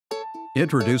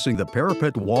Introducing the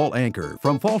Parapet Wall Anchor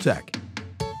from FallTech.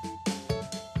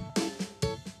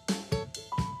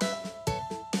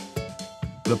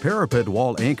 The Parapet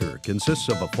Wall Anchor consists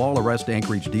of a Fall Arrest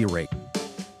Anchorage D-ring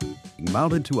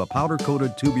mounted to a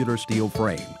powder-coated tubular steel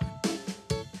frame.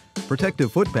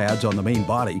 Protective foot pads on the main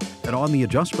body and on the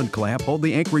adjustment clamp hold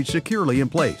the anchorage securely in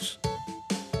place.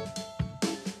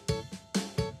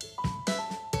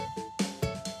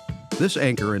 This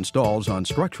anchor installs on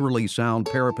structurally sound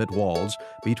parapet walls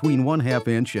between 1/2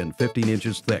 inch and 15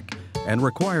 inches thick and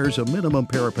requires a minimum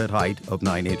parapet height of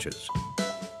 9 inches.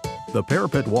 The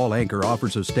Parapet Wall Anchor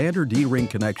offers a standard D-ring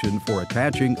connection for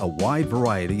attaching a wide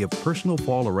variety of personal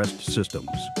fall arrest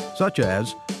systems, such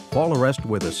as fall arrest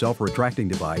with a self-retracting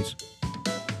device,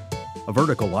 a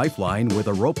vertical lifeline with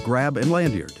a rope grab and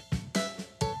lanyard,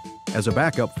 as a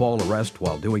backup fall arrest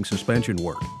while doing suspension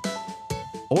work,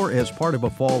 or as part of a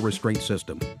fall restraint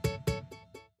system.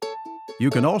 You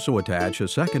can also attach a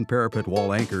second parapet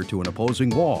wall anchor to an opposing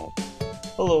wall.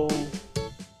 Hello.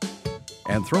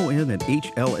 And throw in an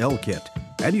HLL kit,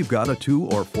 and you've got a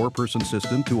 2- or 4-person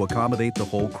system to accommodate the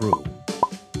whole crew.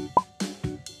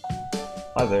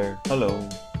 Hi there. Hello.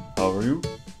 How are you?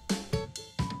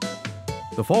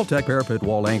 The FallTech Parapet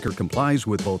Wall Anchor complies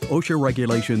with both OSHA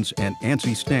regulations and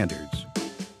ANSI standards.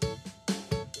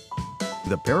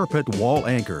 The Parapet Wall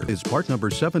Anchor is part number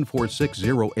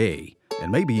 7460A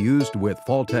and may be used with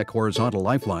FallTech horizontal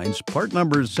lifelines part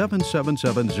numbers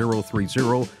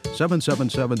 777030,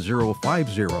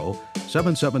 777050,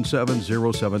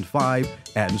 777075,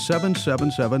 and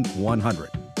 777100.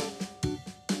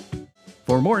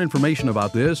 For more information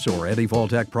about this or any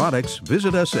FallTech products,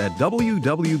 visit us at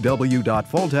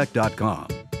www.falltech.com.